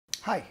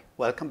Hi,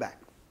 welcome back.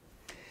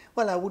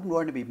 Well, I wouldn't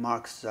want to be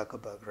Mark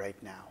Zuckerberg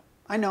right now.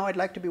 I know I'd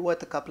like to be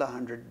worth a couple of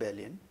 $100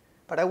 billion,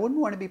 but I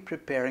wouldn't want to be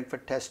preparing for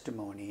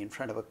testimony in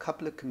front of a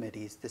couple of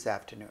committees this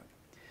afternoon.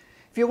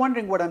 If you're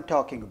wondering what I'm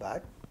talking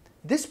about,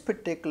 this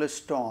particular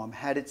storm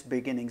had its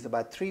beginnings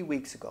about 3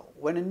 weeks ago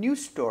when a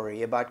news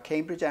story about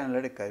Cambridge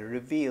Analytica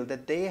revealed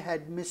that they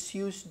had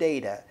misused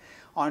data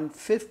on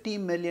 50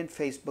 million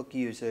Facebook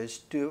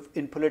users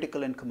in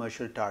political and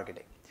commercial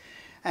targeting.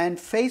 And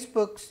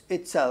Facebook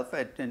itself,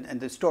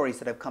 and the stories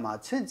that have come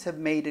out since, have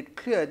made it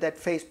clear that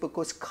Facebook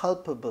was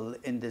culpable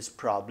in this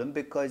problem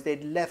because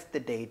they'd left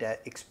the data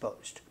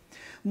exposed.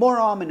 More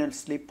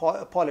ominously,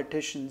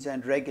 politicians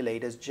and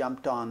regulators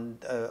jumped on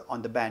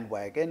the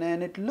bandwagon,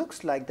 and it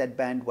looks like that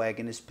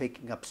bandwagon is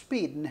picking up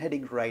speed and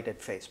heading right at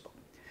Facebook.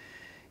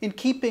 In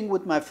keeping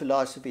with my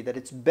philosophy that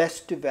it's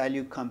best to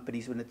value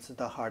companies when it's at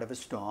the heart of a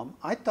storm,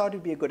 I thought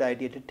it'd be a good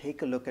idea to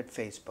take a look at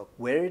Facebook,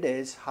 where it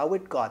is, how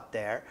it got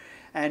there,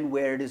 and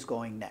where it is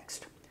going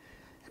next.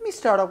 Let me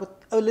start off with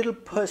a little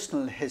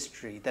personal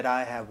history that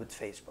I have with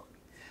Facebook.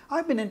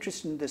 I've been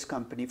interested in this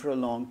company for a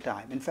long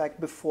time. In fact,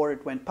 before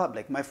it went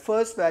public. My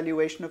first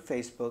valuation of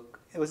Facebook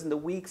was in the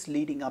weeks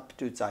leading up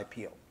to its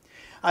IPO.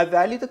 I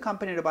valued the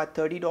company at about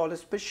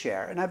 $30 per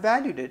share, and I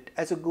valued it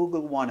as a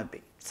Google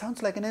wannabe.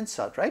 Sounds like an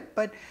insult, right?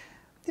 But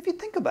if you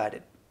think about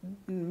it,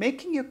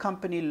 making your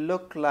company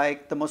look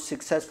like the most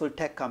successful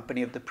tech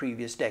company of the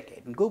previous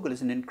decade, and Google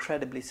is an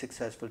incredibly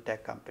successful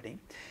tech company,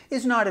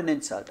 is not an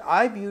insult.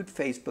 I viewed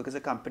Facebook as a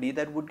company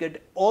that would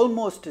get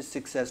almost as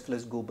successful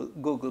as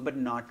Google, but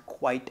not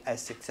quite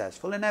as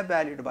successful, and I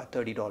valued about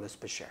 $30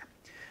 per share.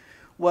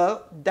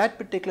 Well, that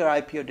particular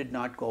IPO did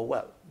not go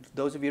well.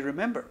 Those of you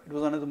remember, it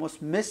was one of the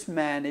most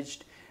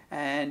mismanaged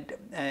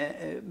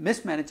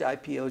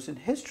IPOs in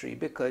history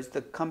because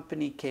the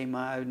company came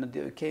out,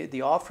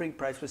 the offering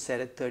price was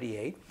set at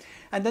 38,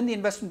 and then the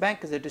investment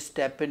bankers had to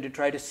step in to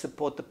try to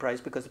support the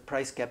price because the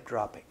price kept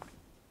dropping.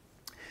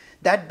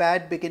 That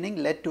bad beginning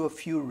led to a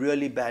few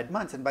really bad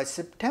months, and by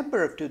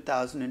September of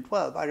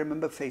 2012, I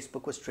remember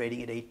Facebook was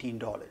trading at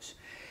 $18.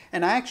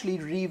 And I actually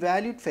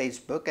revalued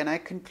Facebook, and I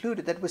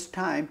concluded that it was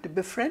time to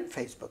befriend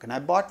Facebook. And I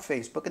bought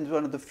Facebook, and it was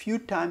one of the few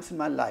times in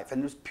my life,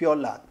 and it was pure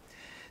luck,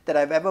 that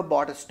I've ever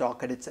bought a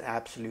stock at its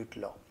absolute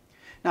low.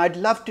 Now, I'd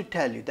love to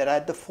tell you that I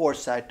had the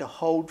foresight to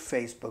hold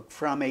Facebook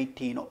from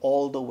 18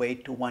 all the way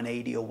to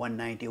 180 or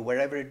 190 or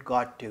wherever it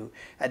got to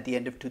at the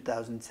end of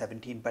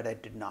 2017, but I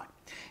did not.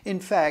 In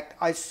fact,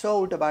 I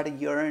sold about a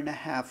year and a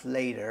half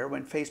later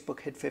when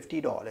Facebook hit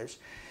 $50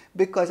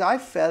 because I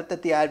felt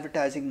that the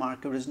advertising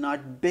market was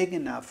not big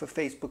enough for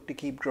Facebook to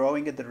keep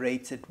growing at the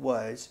rates it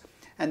was,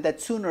 and that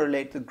sooner or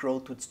later the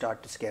growth would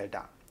start to scale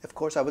down. Of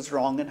course, I was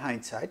wrong in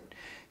hindsight,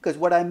 because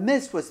what I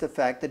missed was the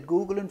fact that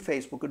Google and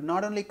Facebook would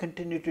not only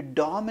continue to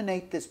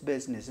dominate this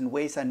business in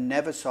ways I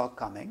never saw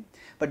coming,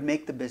 but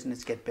make the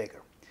business get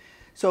bigger.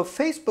 So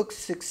Facebook's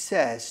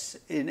success,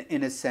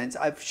 in a sense,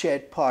 I've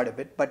shared part of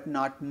it, but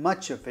not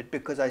much of it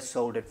because I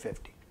sold at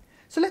 50.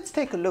 So let's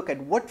take a look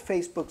at what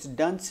Facebook's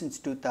done since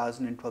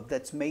 2012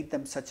 that's made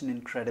them such an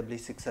incredibly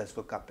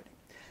successful company.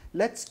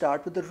 Let's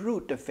start with the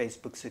root of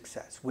Facebook's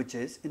success, which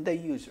is in their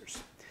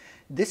users.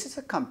 This is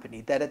a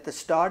company that at the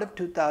start of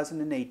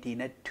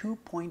 2018 had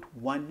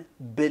 2.1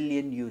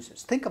 billion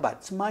users. Think about it,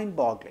 it's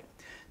mind-boggling.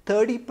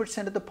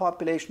 30% of the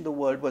population of the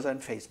world was on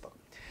Facebook.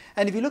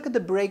 And if you look at the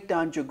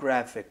breakdown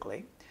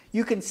geographically,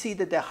 you can see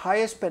that their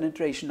highest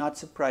penetration, not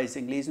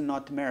surprisingly, is in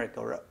North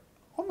America, where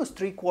almost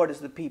 3/4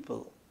 of the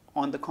people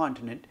on the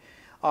continent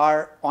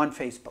are on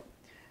Facebook.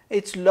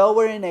 It's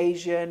lower in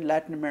Asia and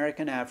Latin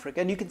America and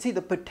Africa, and you can see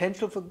the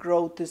potential for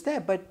growth is there.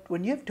 But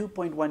when you have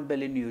 2.1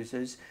 billion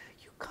users,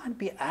 you can't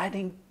be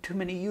adding too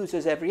many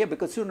users every year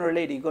because sooner or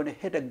later you're going to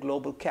hit a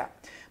global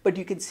cap. But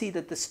you can see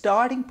that the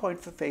starting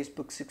point for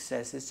Facebook's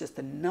success is just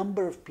the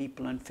number of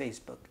people on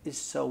Facebook is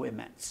so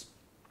immense.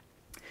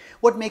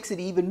 What makes it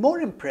even more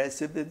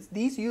impressive is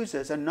these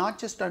users are not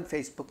just on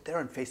Facebook, they're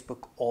on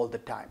Facebook all the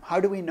time. How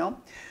do we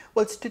know?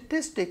 Well,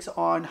 statistics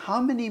on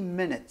how many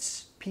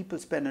minutes people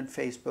spend on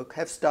Facebook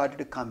have started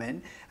to come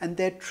in, and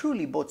they're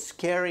truly both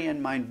scary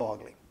and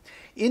mind-boggling.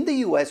 In the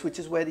US, which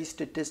is where these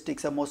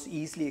statistics are most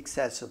easily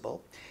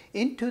accessible,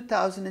 in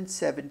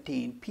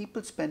 2017,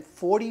 people spent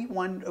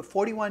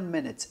 41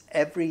 minutes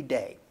every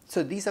day.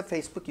 So these are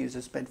Facebook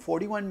users, spend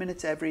 41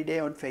 minutes every day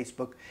on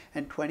Facebook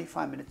and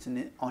 25 minutes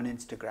on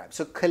Instagram.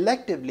 So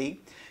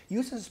collectively,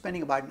 users are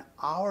spending about an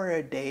hour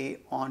a day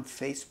on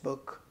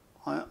Facebook,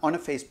 on a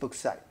Facebook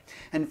site.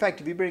 And in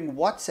fact, if you bring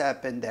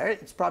WhatsApp in there,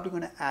 it's probably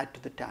going to add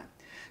to the time.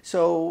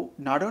 So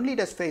not only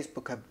does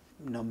Facebook have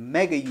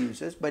mega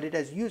users, but it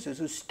has users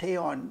who stay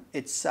on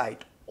its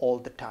site all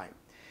the time.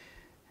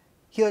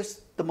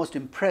 Here's the most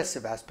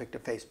impressive aspect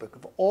of Facebook.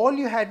 If all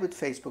you had with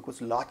Facebook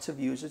was lots of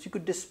users, you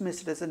could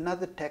dismiss it as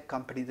another tech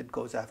company that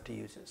goes after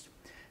users.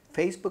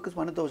 Facebook is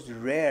one of those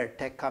rare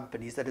tech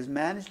companies that has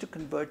managed to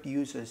convert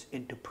users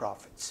into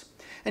profits.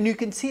 And you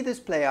can see this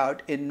play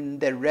out in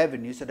their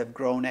revenues that have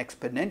grown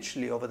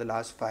exponentially over the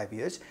last 5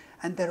 years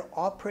and their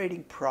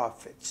operating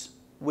profits,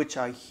 which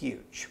are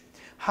huge.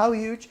 How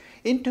huge?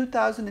 In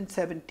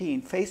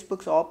 2017,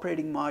 Facebook's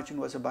operating margin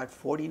was about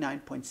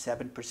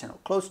 49.7%, or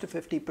close to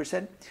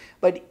 50%.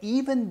 But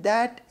even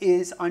that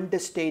is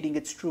understating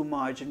its true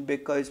margin,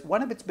 because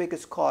one of its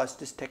biggest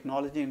costs is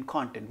technology and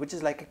content, which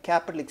is like a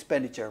capital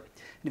expenditure.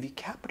 And if you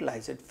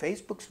capitalize it,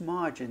 Facebook's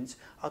margins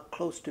are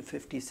close to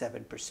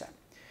 57%.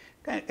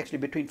 Actually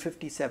between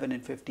 57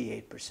 and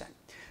 58%.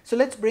 So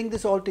let's bring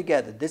this all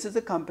together. This is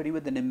a company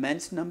with an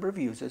immense number of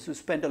users who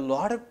spend a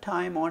lot of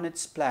time on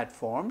its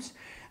platforms,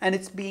 and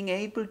it's being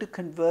able to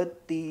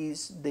convert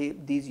these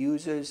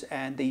users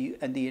and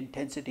the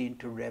intensity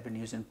into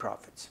revenues and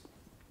profits.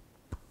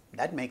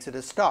 That makes it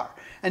a star.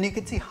 And you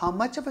can see how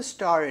much of a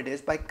star it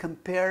is by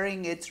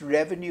comparing its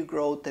revenue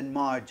growth and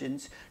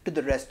margins to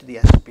the rest of the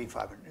S&P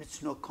 500.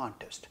 It's no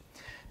contest.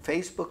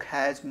 Facebook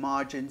has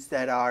margins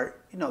that are,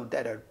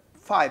 that are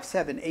 5,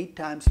 7, 8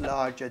 times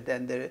larger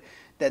than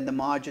the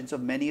margins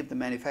of many of the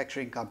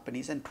manufacturing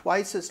companies, and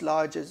twice as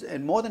large as,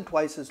 and more than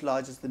twice as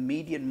large as the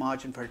median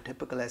margin for a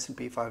typical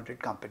S&P 500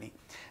 company.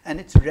 And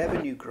its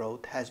revenue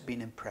growth has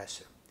been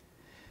impressive.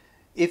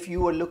 If you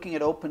were looking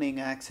at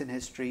opening acts in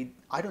history,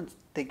 I don't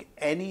think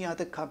any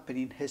other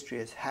company in history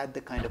has had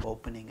the kind of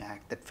opening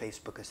act that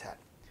Facebook has had.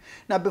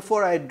 Now,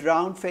 before I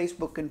drown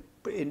Facebook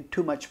in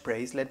too much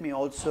praise, let me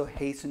also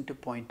hasten to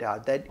point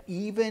out that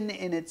even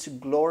in its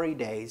glory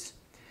days,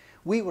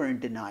 we were in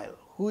denial.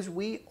 Who's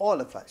we?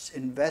 All of us,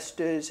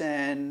 investors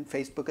and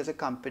Facebook as a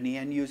company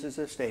and users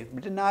of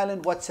Facebook. Denial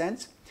in what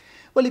sense?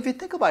 Well, if you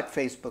think about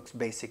Facebook's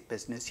basic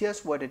business,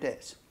 here's what it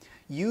is.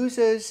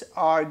 Users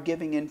are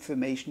giving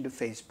information to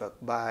Facebook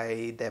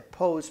by their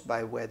posts,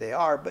 by where they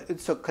are. But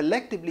so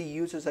collectively,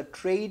 users are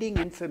trading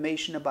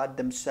information about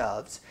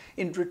themselves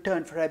in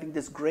return for having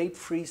this great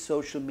free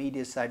social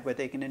media site where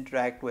they can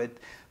interact with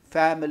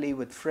family,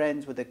 with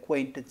friends, with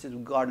acquaintances,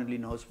 God only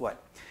knows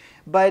what.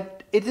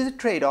 But it is a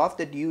trade-off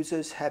that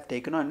users have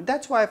taken on.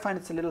 That's why I find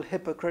it's a little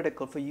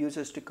hypocritical for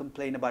users to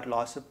complain about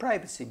loss of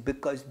privacy,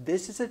 because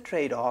this is a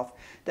trade-off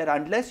that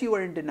unless you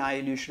are in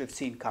denial, you should have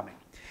seen coming.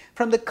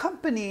 From the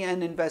company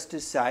and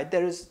investors side,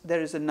 there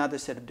is another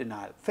set of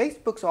denial.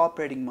 Facebook's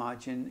operating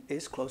margin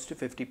is close to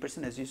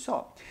 50%, as you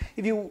saw.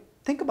 If you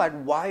think about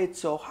why it's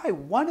so high,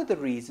 one of the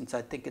reasons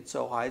I think it's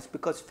so high is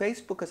because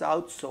Facebook has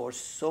outsourced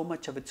so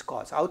much of its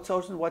costs.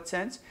 Outsourced in what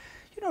sense?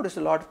 You notice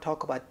a lot of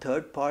talk about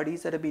third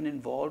parties that have been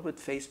involved with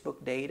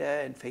Facebook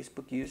data and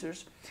Facebook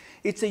users.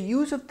 It's a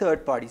use of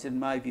third parties, in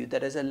my view,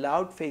 that has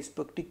allowed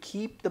Facebook to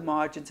keep the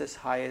margins as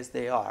high as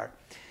they are.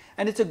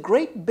 And it's a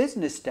great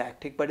business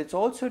tactic, but it's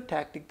also a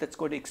tactic that's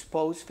going to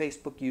expose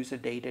Facebook user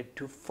data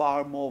to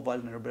far more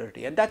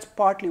vulnerability. And that's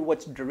partly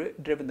what's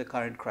driven the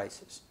current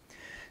crisis.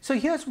 So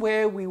here's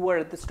where we were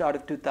at the start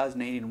of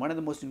 2018, one of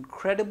the most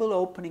incredible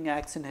opening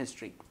acts in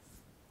history.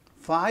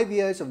 5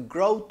 years of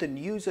growth in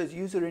users,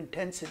 user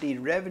intensity,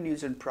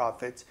 revenues, and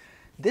profits.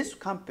 This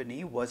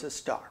company was a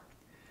star,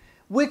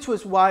 which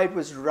was why it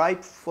was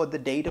ripe for the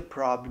data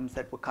problems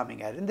that were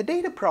coming at it. And the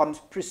data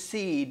problems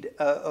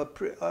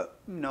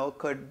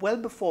occurred well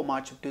before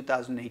March of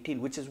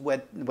 2018, which is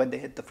when they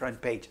hit the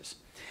front pages.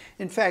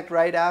 In fact,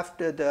 right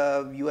after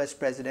the US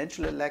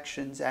presidential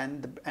elections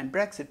and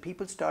Brexit,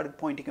 people started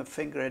pointing a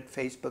finger at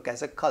Facebook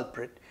as a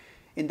culprit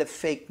in the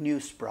fake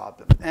news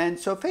problem. And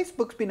so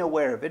Facebook's been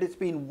aware of it. It's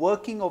been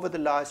working over the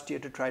last year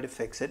to try to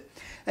fix it.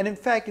 And in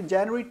fact, in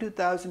January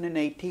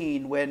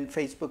 2018, when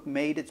Facebook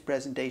made its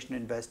presentation to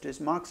investors,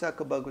 Mark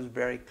Zuckerberg was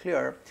very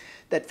clear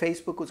that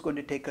Facebook was going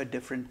to take a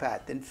different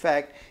path. In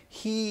fact,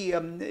 he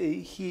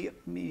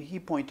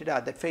pointed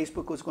out that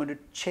Facebook was going to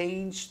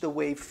change the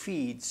way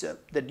feeds,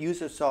 that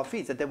users saw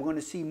feeds, that they were going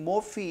to see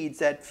more feeds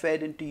that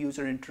fed into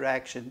user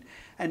interaction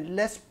and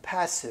less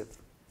passive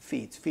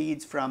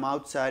feeds from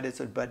outsiders,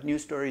 but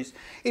news stories.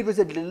 It was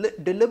a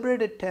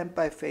deliberate attempt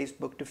by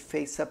Facebook to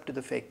face up to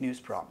the fake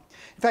news problem.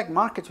 In fact,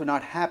 markets were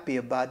not happy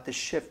about the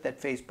shift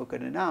that Facebook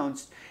had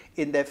announced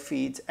in their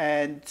feeds,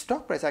 and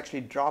stock price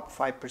actually dropped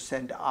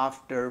 5%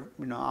 after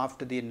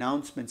the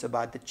announcements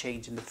about the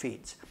change in the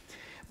feeds.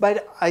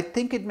 But I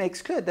think it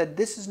makes clear that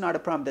this is not a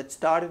problem that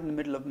started in the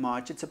middle of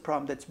March. It's a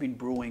problem that's been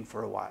brewing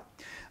for a while.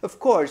 Of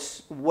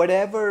course,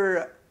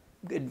 whatever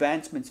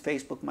advancements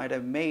Facebook might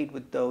have made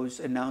with those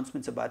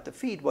announcements about the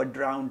feed were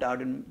drowned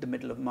out in the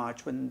middle of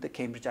March when the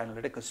Cambridge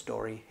Analytica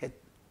story hit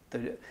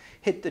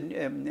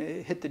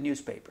the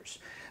newspapers.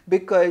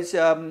 Because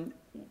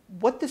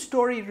what the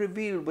story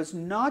revealed was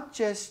not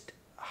just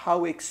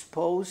how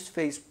exposed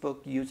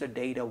Facebook user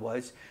data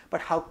was, but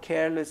how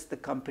careless the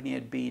company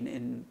had been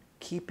in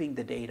keeping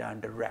the data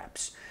under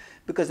wraps.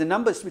 Because the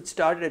numbers which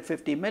started at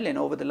 50 million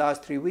over the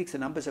last 3 weeks, the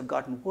numbers have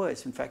gotten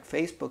worse. In fact,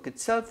 Facebook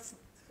itself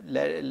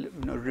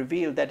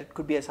revealed that it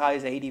could be as high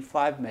as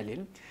 85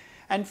 million.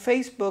 And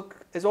Facebook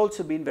has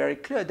also been very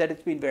clear that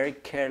it's been very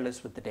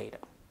careless with the data.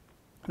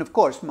 And of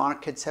course,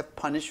 markets have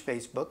punished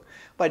Facebook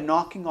by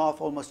knocking off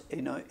almost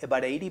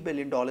about $80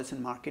 billion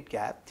in market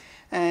cap.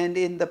 And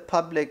in the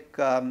public,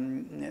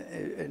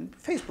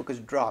 Facebook has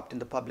dropped in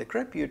the public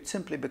repute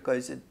simply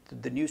because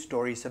the news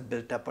stories have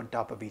built up on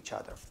top of each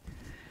other.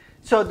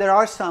 So there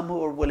are some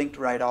who are willing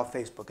to write off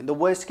Facebook. In the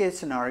worst case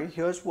scenario,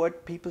 here's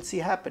what people see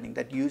happening,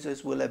 that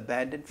users will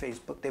abandon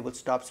Facebook, they will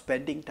stop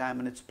spending time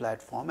on its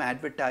platform,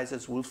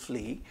 advertisers will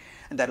flee,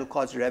 and that will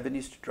cause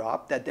revenues to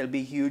drop, that there'll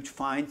be huge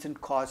fines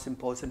and costs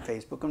imposed on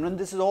Facebook. And when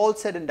this is all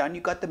said and done,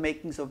 you got the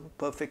makings of a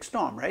perfect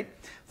storm, right?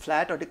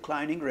 Flat or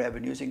declining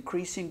revenues,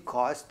 increasing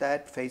costs,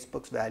 that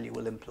Facebook's value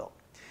will implode.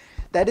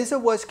 That is a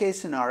worst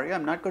case scenario.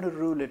 I'm not going to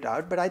rule it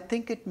out, but I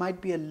think it might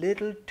be a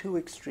little too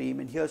extreme,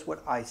 and here's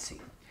what I see.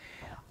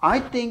 I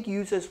think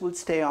users will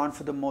stay on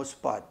for the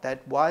most part,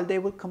 that while they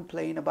will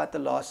complain about the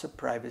loss of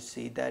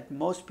privacy, that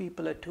most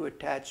people are too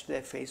attached to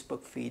their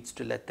Facebook feeds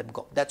to let them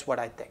go. That's what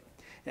I think.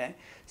 Okay?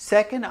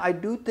 Second, I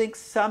do think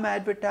some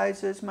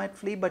advertisers might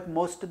flee, but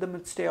most of them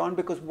will stay on,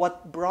 because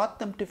what brought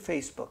them to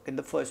Facebook in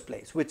the first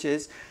place, which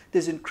is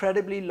this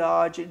incredibly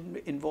large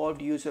involved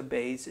user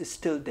base, is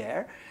still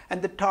there,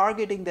 and the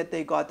targeting that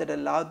they got that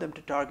allowed them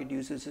to target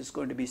users is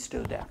going to be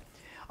still there.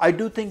 I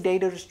do think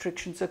data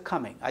restrictions are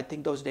coming. I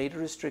think those data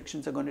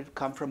restrictions are going to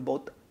come from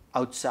both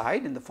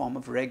outside in the form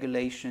of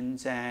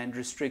regulations and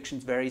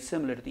restrictions very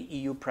similar to the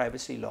EU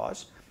privacy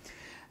laws,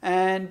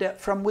 and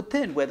from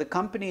within, where the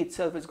company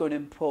itself is going to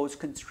impose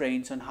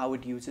constraints on how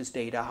it uses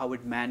data, how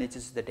it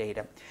manages the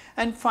data.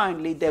 And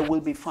finally, there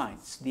will be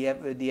fines. The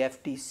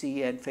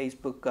FTC and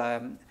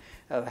Facebook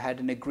had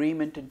an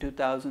agreement in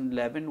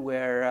 2011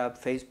 where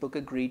Facebook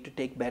agreed to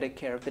take better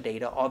care of the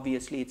data.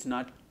 Obviously, it's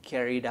not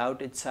carried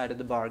out its side of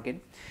the bargain,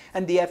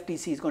 and the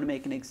FTC is going to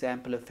make an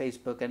example of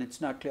Facebook, and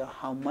it's not clear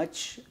how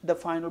much the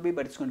fine will be,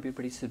 but it's going to be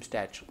pretty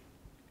substantial.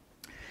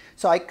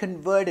 So I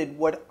converted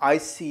what I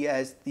see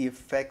as the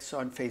effects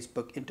on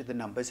Facebook into the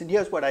numbers, and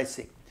here's what I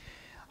see.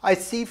 I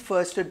see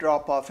first a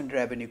drop off in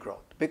revenue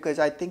growth, because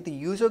I think the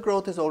user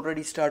growth has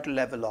already started to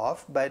level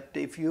off. But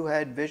if you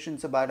had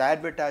visions about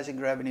advertising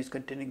revenues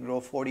continuing to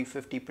grow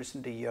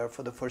 40–50% a year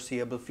for the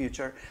foreseeable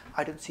future,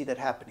 I don't see that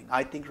happening.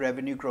 I think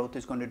revenue growth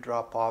is going to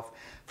drop off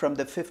from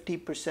the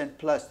 50%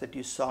 plus that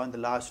you saw in the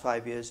last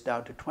 5 years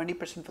down to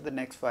 20% for the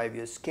next 5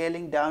 years,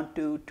 scaling down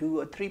to 2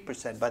 or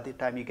 3% by the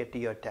time you get to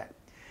year 10.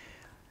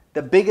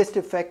 The biggest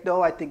effect,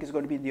 though, I think is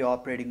going to be in the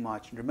operating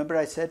margin. Remember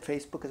I said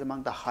Facebook is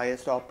among the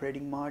highest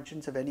operating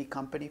margins of any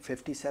company,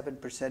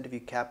 57% if you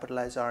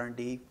capitalize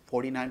R&D,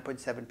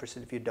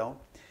 49.7% if you don't.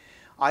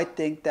 I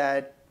think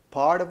that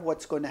part of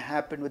what's going to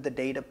happen with the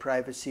data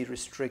privacy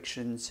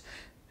restrictions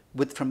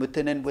from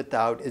within and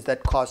without is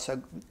that costs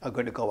are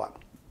going to go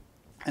up.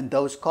 And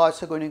those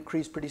costs are going to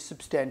increase pretty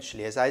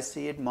substantially. As I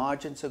see it,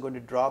 margins are going to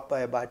drop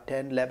by about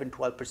 10, 11,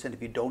 12%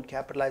 if you don't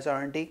capitalize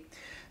R&D,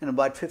 and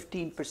about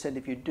 15%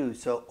 if you do.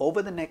 So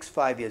over the next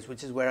 5 years,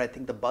 which is where I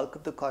think the bulk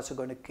of the costs are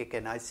going to kick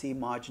in, I see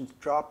margins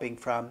dropping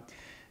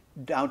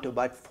down to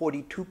about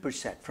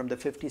 42% from the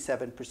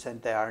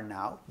 57% they are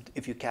now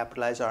if you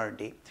capitalize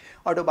R&D,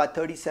 or to about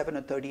 37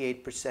 or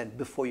 38%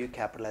 before you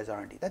capitalize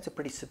R&D. That's a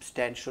pretty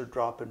substantial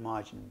drop in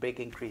margin,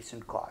 big increase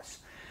in costs.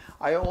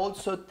 I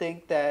also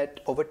think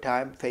that over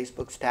time,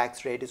 Facebook's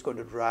tax rate is going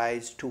to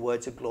rise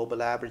towards a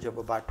global average of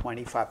about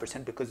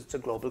 25% because it's a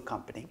global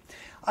company.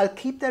 I'll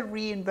keep that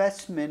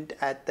reinvestment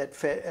at that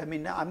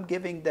I'm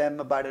giving them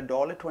about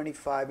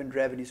 $1.25 in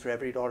revenues for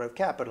every dollar of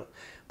capital,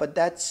 but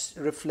that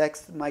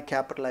reflects my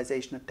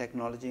capitalization of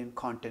technology and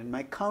content.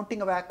 My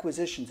counting of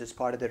acquisitions is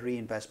part of the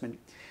reinvestment.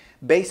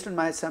 Based on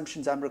my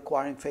assumptions, I'm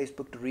requiring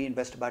Facebook to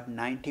reinvest about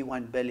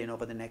 $91 billion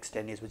over the next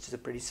 10 years, which is a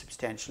pretty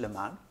substantial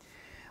amount.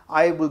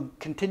 I will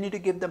continue to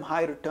give them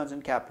high returns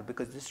on capital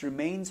because this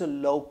remains a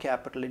low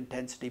capital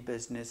intensity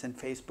business, and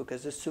Facebook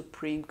has a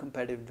supreme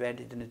competitive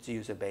advantage in its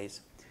user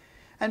base.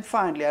 And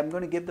finally, I'm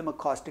going to give them a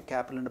cost of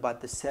capital in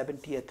about the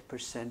 70th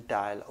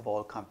percentile of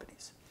all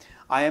companies.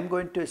 I am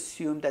going to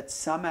assume that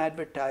some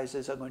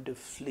advertisers are going to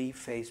flee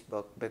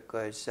Facebook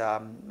because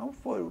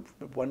for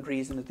one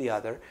reason or the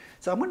other.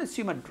 So I'm going to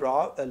assume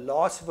a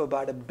loss of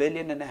about $1.5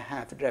 billion in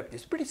revenue.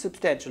 It's a pretty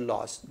substantial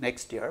loss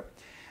next year.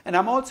 And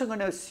I'm also going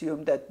to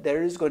assume that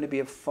there is going to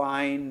be a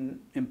fine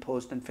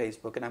imposed on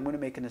Facebook, and I'm going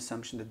to make an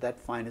assumption that that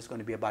fine is going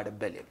to be about $1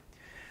 billion.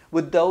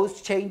 With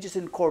those changes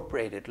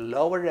incorporated,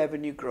 lower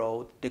revenue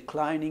growth,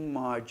 declining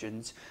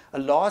margins, a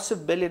loss of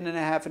 $1.5 billion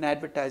in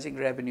advertising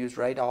revenues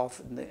right off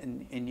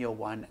in year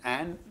one,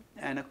 and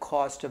a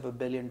cost of $1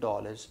 billion,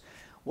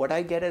 what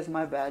I get as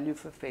my value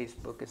for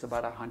Facebook is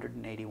about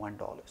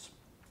 $181.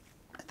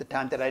 At the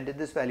time that I did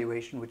this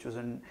valuation, which was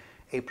on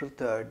April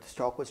 3rd, the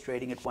stock was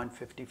trading at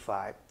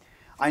 $155.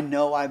 I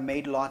know I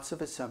made lots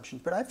of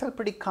assumptions, but I felt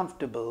pretty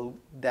comfortable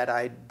that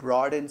I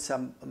brought in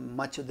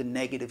much of the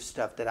negative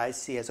stuff that I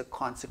see as a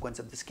consequence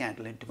of the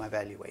scandal into my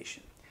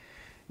valuation.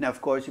 Now,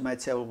 of course, you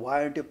might say, well,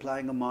 why aren't you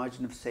applying a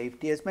margin of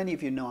safety? As many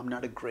of you know, I'm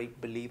not a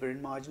great believer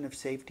in margin of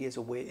safety as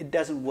a way. It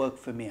doesn't work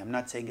for me. I'm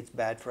not saying it's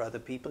bad for other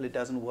people. It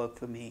doesn't work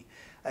for me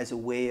as a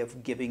way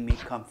of giving me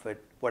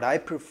comfort. What I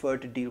prefer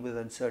to deal with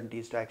uncertainty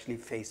is to actually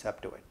face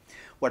up to it.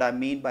 What I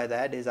mean by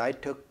that is I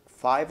took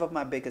 5 of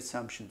my big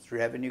assumptions: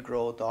 revenue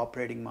growth,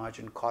 operating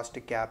margin, cost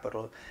of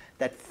capital,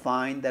 that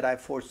fine that I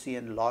foresee,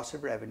 and loss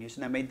of revenues,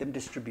 and I made them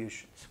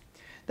distributions.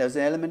 There's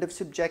an element of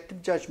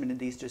subjective judgment in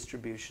these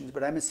distributions,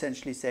 but I'm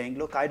essentially saying,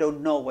 look, I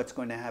don't know what's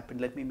going to happen.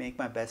 Let me make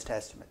my best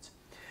estimates.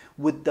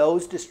 With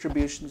those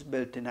distributions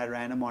built in, I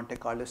ran a Monte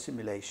Carlo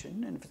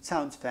simulation, and if it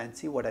sounds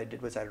fancy, what I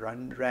did was I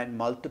ran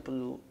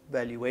multiple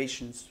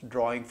valuations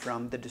drawing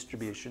from the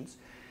distributions,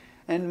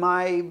 and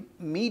my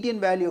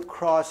median value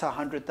across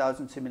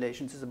 100,000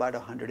 simulations is about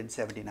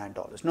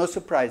 $179. No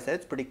surprise there,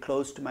 it's pretty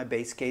close to my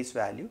base case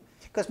value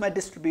because my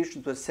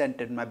distributions were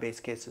centered in my base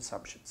case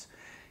assumptions.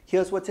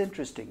 Here's what's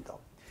interesting though.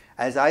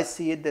 As I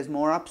see it, there's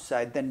more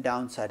upside than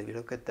downside. If you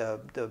look at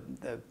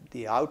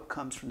the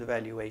outcomes from the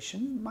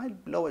valuation, my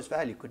lowest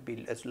value could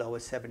be as low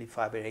as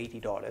 $75 or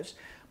 $80.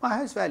 My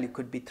highest value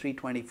could be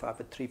 $325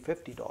 or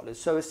 $350.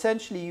 So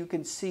essentially, you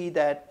can see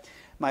that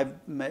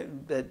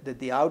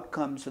the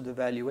outcomes of the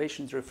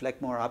valuations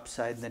reflect more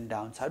upside than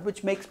downside,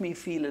 which makes me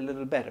feel a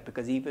little better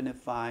because even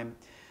if I'm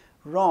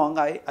wrong,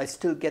 I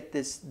still get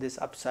this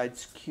upside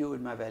skew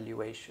in my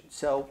valuation.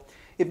 So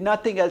if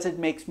nothing else, it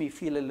makes me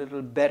feel a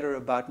little better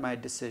about my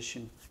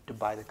decision to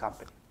buy the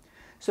company.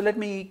 So let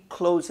me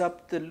close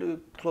up the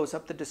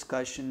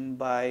discussion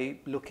by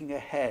looking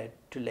ahead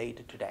to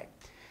later today.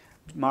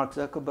 Mark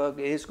Zuckerberg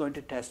is going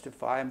to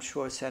testify. I'm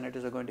sure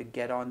senators are going to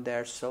get on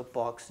their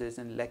soapboxes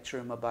and lecture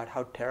him about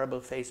how terrible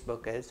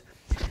Facebook is.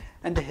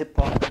 And the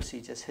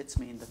hypocrisy just hits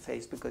me in the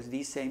face because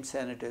these same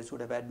senators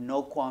would have had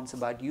no qualms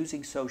about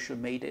using social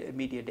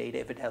media data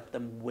if it helped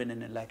them win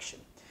an election.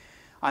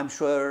 I'm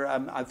sure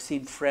I've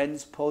seen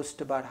friends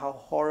post about how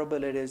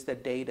horrible it is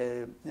that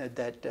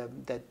that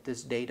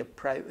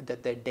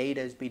their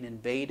data has been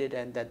invaded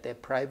and that their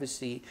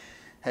privacy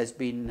has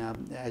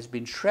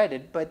been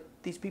shredded. But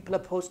these people are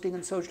posting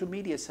on social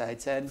media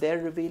sites and they're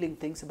revealing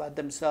things about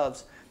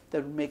themselves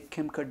that would make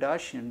Kim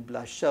Kardashian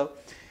blush. So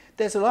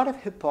there's a lot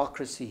of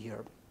hypocrisy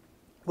here.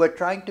 We're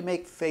trying to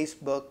make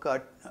Facebook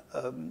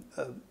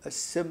a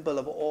symbol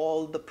of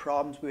all the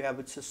problems we have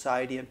with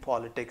society and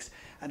politics,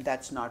 and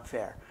that's not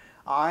fair.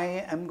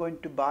 I am going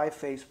to buy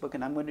Facebook,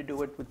 and I'm going to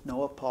do it with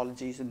no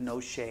apologies and no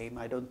shame.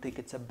 I don't think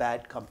it's a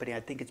bad company. I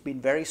think it's been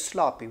very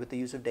sloppy with the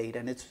use of data,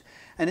 and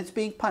it's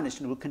being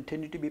punished, and will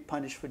continue to be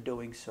punished for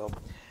doing so.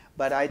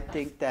 But I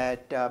think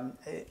that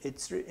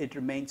it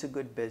remains a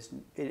good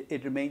business.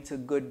 It remains a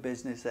good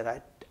business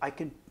that I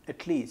can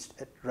at least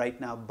right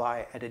now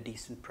buy at a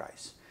decent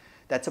price.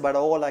 That's about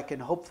all I can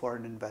hope for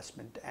in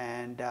investment,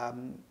 and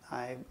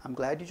I'm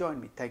glad you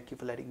joined me. Thank you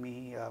for letting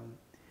me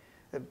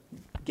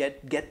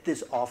get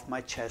this off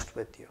my chest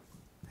with you,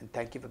 and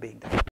thank you for being there.